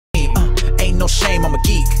shame, I'm a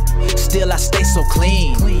geek. Still I stay so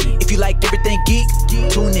clean. If you like everything geek,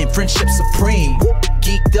 tune in Friendship Supreme.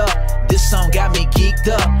 Geeked up, this song got me geeked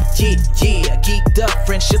up. Yeah, geeked up,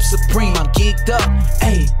 Friendship Supreme, I'm geeked up.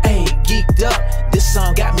 Ayy, geeked up, this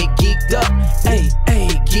song got me geeked up. Ayy,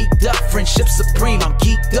 geeked up, Friendship Supreme, I'm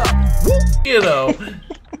geeked up. Woo. You know,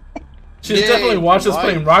 she's definitely watched us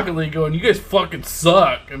playing Rocket League going, you guys fucking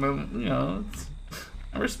suck. And then, you know,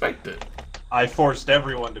 I respect it. I forced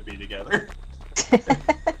everyone to be together.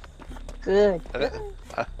 Good.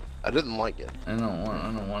 I didn't like it. I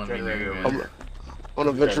don't want to be here. I want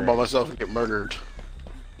to venture by myself and get murdered.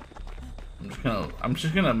 I'm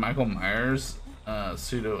just gonna Michael Myers,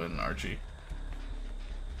 Pseudo, and Archie.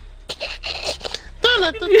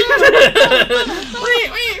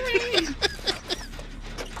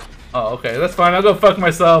 Oh, okay, that's fine. I'll go fuck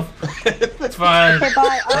myself. It's fine. Okay,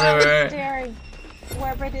 bye. Oh, Whatever. they're staring.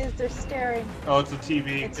 Whoever it is, they're staring. Oh, it's a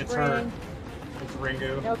TV. It's her. Ring. It's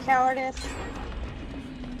Ringo. No cowardice.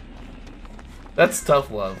 That's tough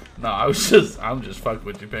love. No, I'm just fucking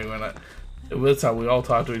with you, Penguin. That's how we all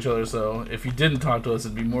talk to each other, so if you didn't talk to us,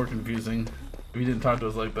 it'd be more confusing. If you didn't talk to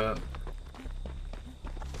us like that.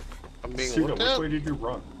 I'm being Pseudo, looked which at. way did you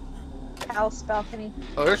run? House balcony.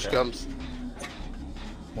 Oh, here she comes.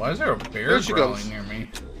 Why is there a bear Here she growling goes. near me?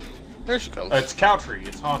 Here she comes. It's Cowtree.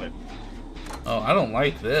 It's haunted. Oh, I don't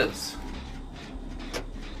like this.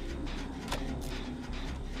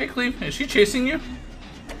 Hey, Cleve, is she chasing you?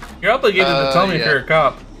 You're obligated to tell me if you're a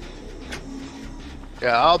cop.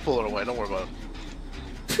 Yeah, I'll pull it away. Don't worry about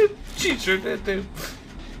it. She sure did, too.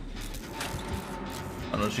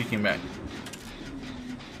 Oh no, she came back.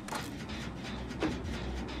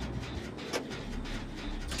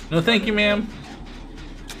 No, thank you, ma'am.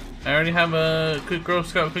 I already have a good Girl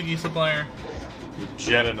Scout cookie supplier.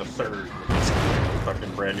 Jen in a third.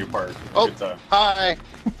 Fucking brand new part. Oh, Good time. hi.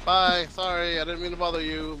 Bye. Sorry, I didn't mean to bother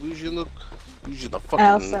you. Lose you in the fucking. I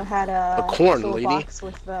also had a corn, lady. toolbox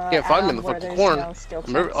with Can't find me in the where fucking there's corn. no steel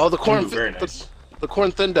Remember, tips. oh, the corn. Ooh, very nice. The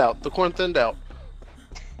corn thinned out. The corn thinned out.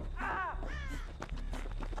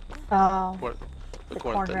 Oh, The the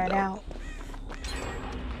corn corn thinned ran out.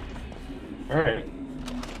 Alright.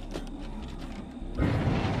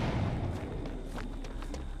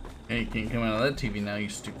 Hey, you can't come out of that TV now, you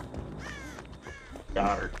stupid.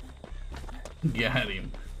 Got her. Got him.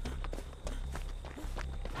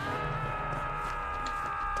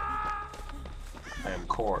 I am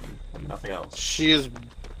corn. Nothing else. She is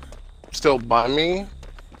still by me.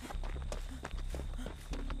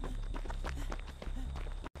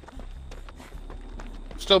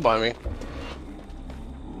 Still by me.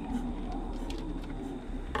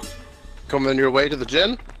 Coming your way to the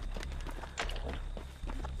gin?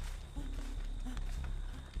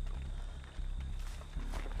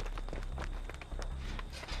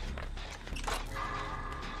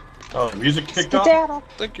 Oh, the music kicked off? Skedaddle.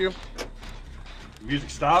 Thank you. The music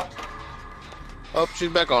stopped? Oh, she's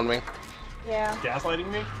back on me. Yeah. Gaslighting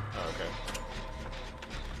me? Oh, okay.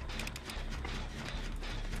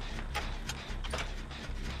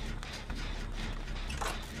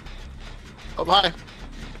 Oh, hi.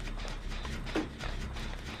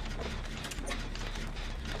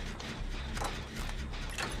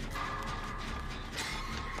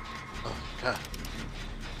 Oh, God.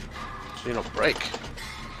 She need a break.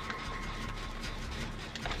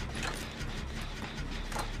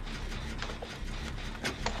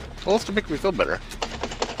 Well, it's to make me feel better.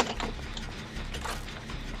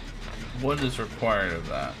 What is required of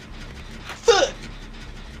that? Fuck!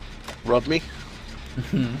 Rub me.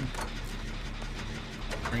 Bring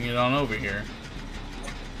it on over here.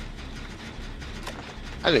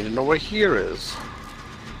 I don't even know where here is.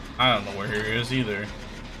 I don't know where here is either.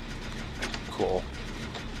 Cool.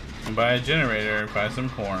 And buy a generator, buy some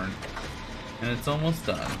corn, and it's almost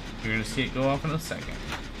done. You're gonna see it go off in a second.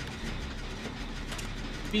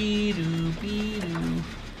 Be-doo, be-doo.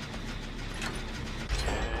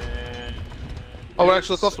 Oh, we're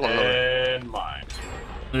actually close to one another. And mine.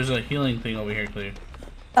 There's a healing thing over here, Cleve.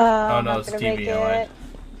 Oh, no, not it's gonna TV, make I lied. it.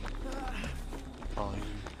 Oh, you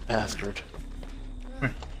bastard.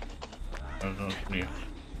 Come here. Come here.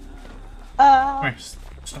 Oh. Come here.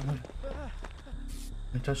 Stop. Let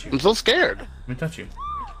me touch you. I'm so scared. Let me touch you.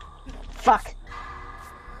 Fuck.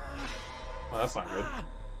 Well, that's not good.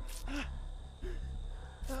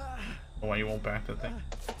 Oh, why you won't back that thing?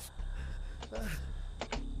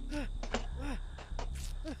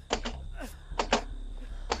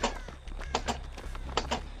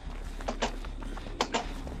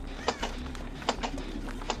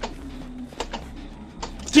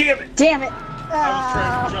 Damn it! Damn it. I was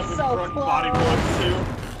trying to jump in so front close. body one too.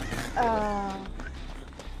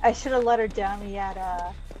 I should have let her down me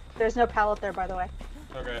at, there's no pallet there, by the way.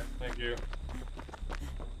 Okay, thank you.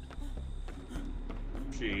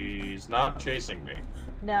 She's not chasing me.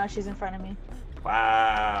 No, she's in front of me.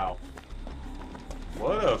 Wow.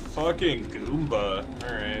 What a fucking Goomba.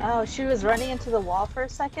 Alright. Oh, she was running into the wall for a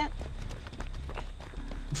second.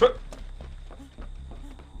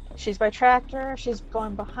 She's by tractor. She's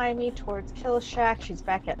going behind me towards Kill Shack. She's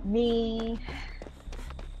back at me.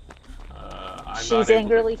 She's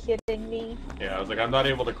angrily hitting me. Yeah, I was like, I'm not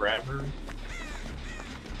able to grab her.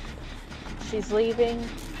 She's leaving.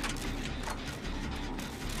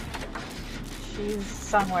 She's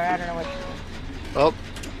somewhere. I don't know what. Oh,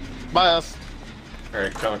 by us.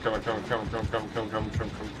 Alright, coming.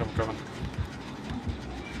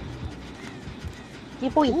 Yeah,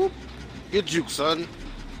 boy. Get juke, son.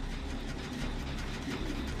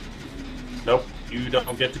 Nope, you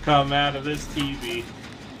don't get to come out of this TV.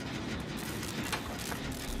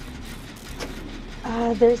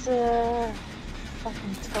 There's a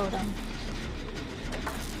fucking totem.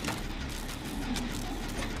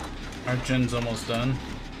 Our gen's almost done.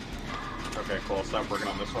 Okay, cool. Stop working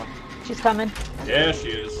on this one. She's coming. Yeah, she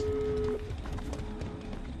is.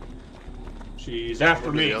 She's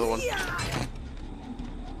after me. The other one.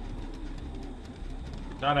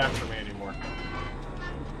 Not after me anymore.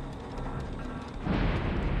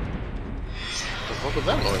 What was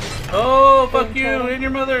that noise? Oh, fuck you and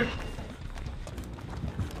your mother.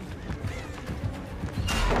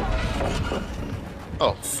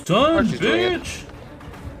 Oh, Stun, Archie's doing it. bitch.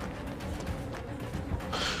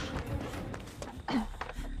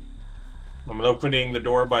 I'm opening the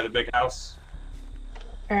door by the big house.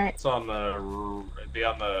 All right. It's on the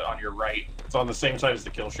on your right. It's on the same side as the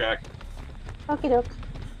kill shack. Okie doke.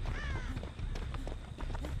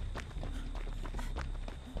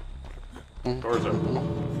 Doors open.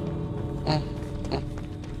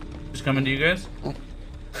 Just coming to you guys.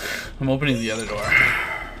 I'm opening the other door.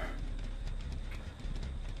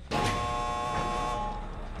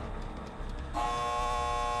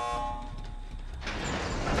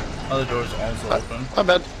 Other door's also open. my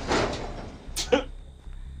bad.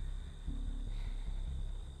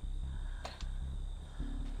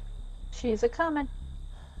 She's a coming.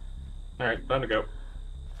 Alright, time to go.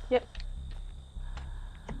 Yep.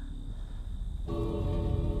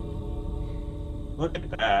 Look at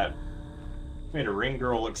that. Made a ring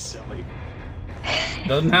girl look silly.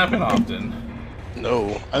 Doesn't happen often.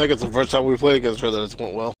 No, I think it's the first time we played against her that it's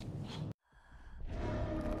went well.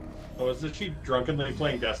 Oh, isn't she drunkenly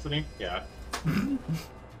playing Destiny? Yeah.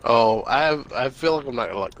 Oh, I feel like I'm not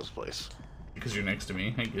gonna like this place. Because you're next to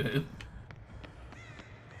me. I get it.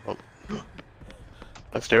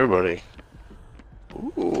 Next to everybody.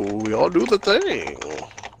 Ooh, we all do the thing. I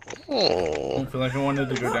Oh, feel like I wanted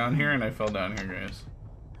to go down here and I fell down here, guys.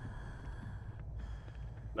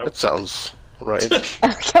 Nope. that sounds right.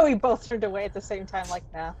 Okay, we both turned away at the same time, like,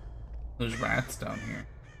 nah. There's rats down here.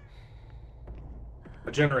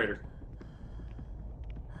 A generator.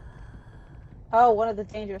 Oh, one of the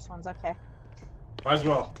dangerous ones. Okay. Might as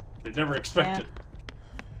well. They never expected.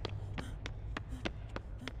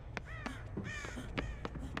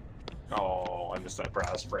 Oh, I missed that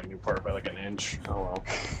brass brand new part by like an inch. Oh well.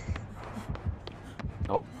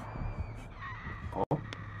 Nope. Oh.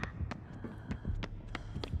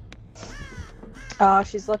 Oh,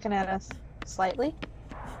 she's looking at us slightly.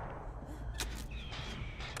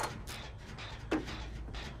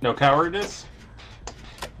 No cowardice?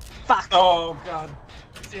 Fuck. Oh god.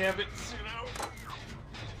 Damn it,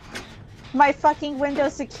 Suno. My fucking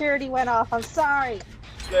Windows security went off. I'm sorry.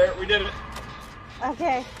 There, we did it.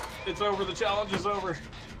 Okay. It's over. The challenge is over.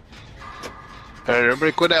 Alright,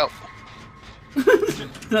 everybody quit out.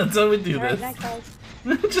 That's how we do All right, this. night, guys.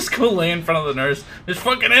 Just go lay in front of the nurse. Just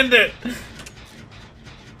fucking end it.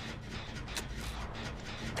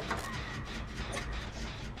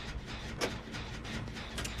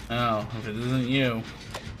 Oh, if it isn't you.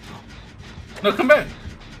 No, come back.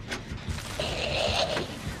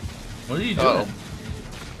 What are you doing? Uh-oh.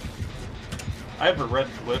 I have a red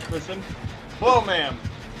flip missing. Whoa, man.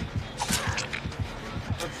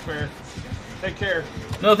 That's fair. Take care.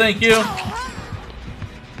 No, thank you.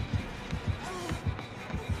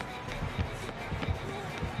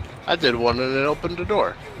 I did one and it opened the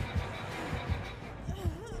door.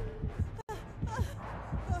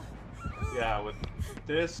 Yeah, with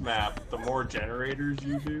this map, the more generators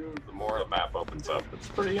you do, the more the map opens up. It's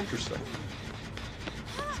pretty interesting.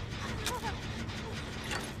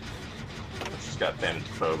 She's got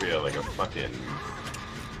thanatophobia like a fucking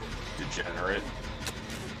degenerate.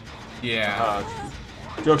 Yeah.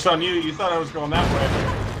 Joke's on you, you thought I was going that way.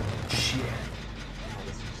 Shit. Oh,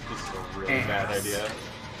 this is really bad idea.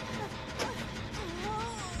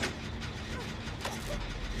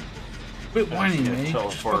 Quit whining, man. Just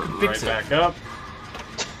Teleport fucking right fix it. back up.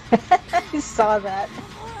 I saw that.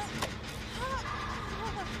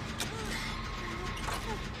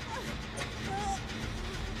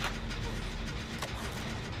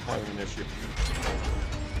 Having an issue.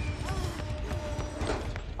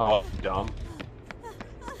 Oh, dumb.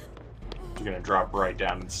 You're gonna drop right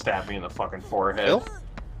down and stab me in the fucking forehead. Bill?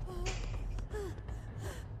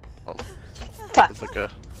 Oh, Fuck. it's like a...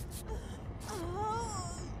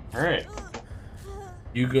 Alright.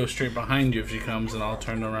 You go straight behind you if she comes, and I'll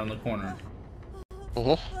turn around the corner.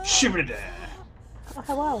 Shiver to death. Oh,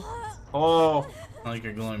 hello. Oh, I like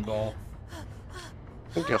your glowing ball.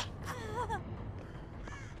 Thank you.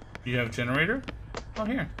 You have generator? Oh,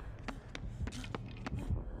 here.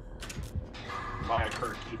 my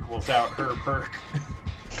perk equals out her perk.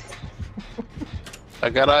 I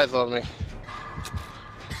got eyes on me.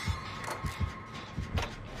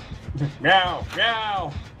 Meow,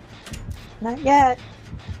 meow. Not yet.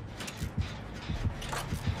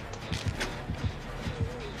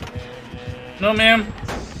 No, ma'am.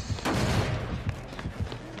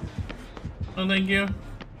 No, thank you.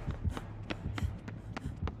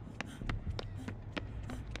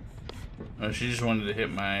 Oh, she just wanted to hit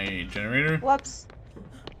my generator. Whoops.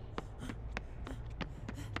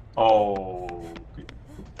 Oh.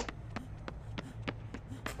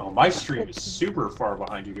 Oh, my stream is super far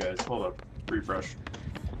behind you guys. Hold up. Refresh.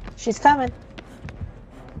 She's coming.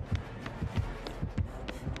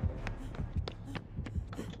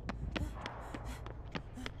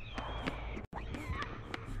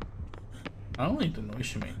 I don't like the noise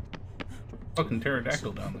she made. Fucking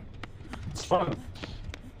pterodactyl down there. It's fun.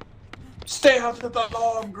 Stay out of the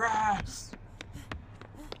long grass.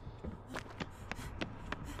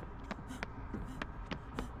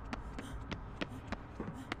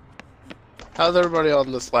 How's everybody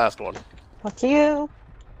on this last one? Fuck you.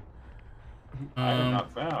 I have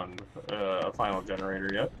not found a final generator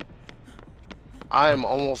yet. I'm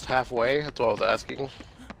almost halfway. That's what I was asking.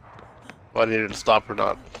 If I needed to stop or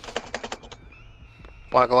not.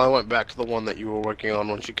 Michael, I went back to the one that you were working on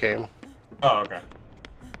when she came. Oh, okay.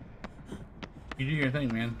 You do your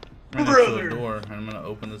thing, man. I'm right next to the door, and I'm gonna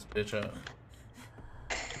open this bitch up.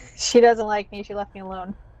 She doesn't like me. She left me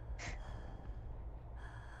alone.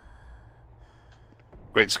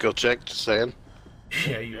 Great skill check, just saying.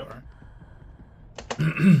 Yeah, you are.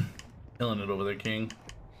 Killing it over there, King.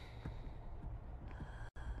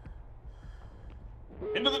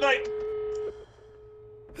 Into the night.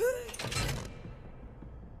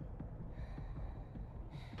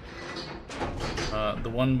 The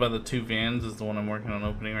one by the two vans is the one I'm working on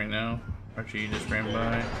opening right now. Archie, you just ran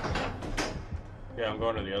by. Yeah, I'm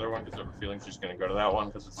going to the other one because I have a feeling she's going to go to that one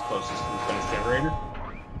because it's closest to the finished generator.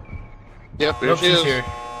 Yep, here Nope, she she's is. here.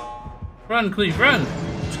 Run, Cleve, run!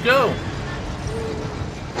 Let's go!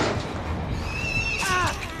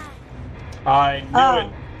 I knew Oh.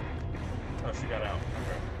 it. Oh, she got out.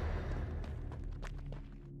 Okay.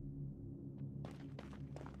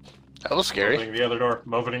 That was scary. Opening the other door.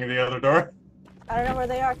 I'm opening the other door. I don't know where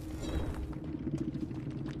they are.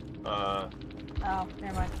 Uh, Oh,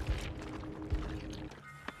 never mind.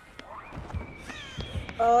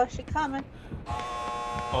 Oh, she coming.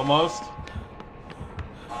 almost.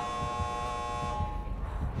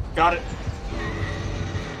 Got it.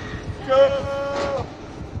 Go!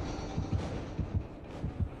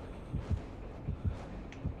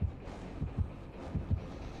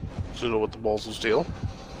 Pseudo with the balls of steel.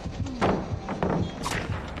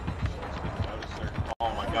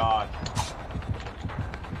 Oh my god.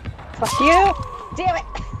 Fuck you! Damn it!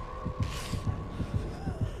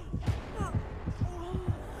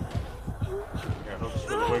 Yeah, hooks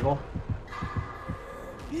for the wiggle.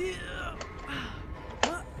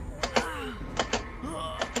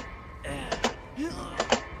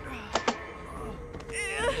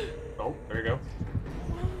 Oh, there you go.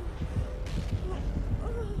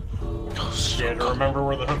 Go, She had Pseudo, to remember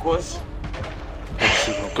where the hook was. go,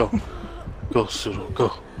 Pseudo, go. Go, Pseudo,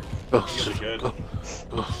 go. Go, You'll be Pseudo, good. go.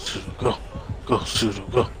 Go, Pseudo, go. Go, Pseudo,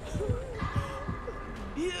 go.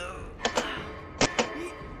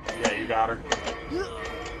 Yeah, you got her.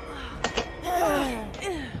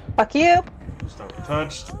 Fuck you! Just don't get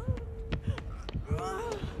touched.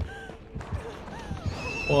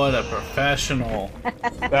 What a professional.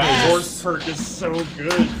 That horse perk is so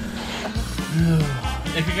good.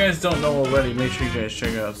 If you guys don't know already, make sure you guys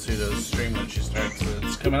check out Pseudo's stream when she starts.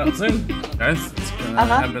 It's coming out soon, guys. It's gonna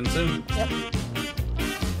happen soon. Yep.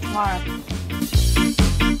 Tomorrow.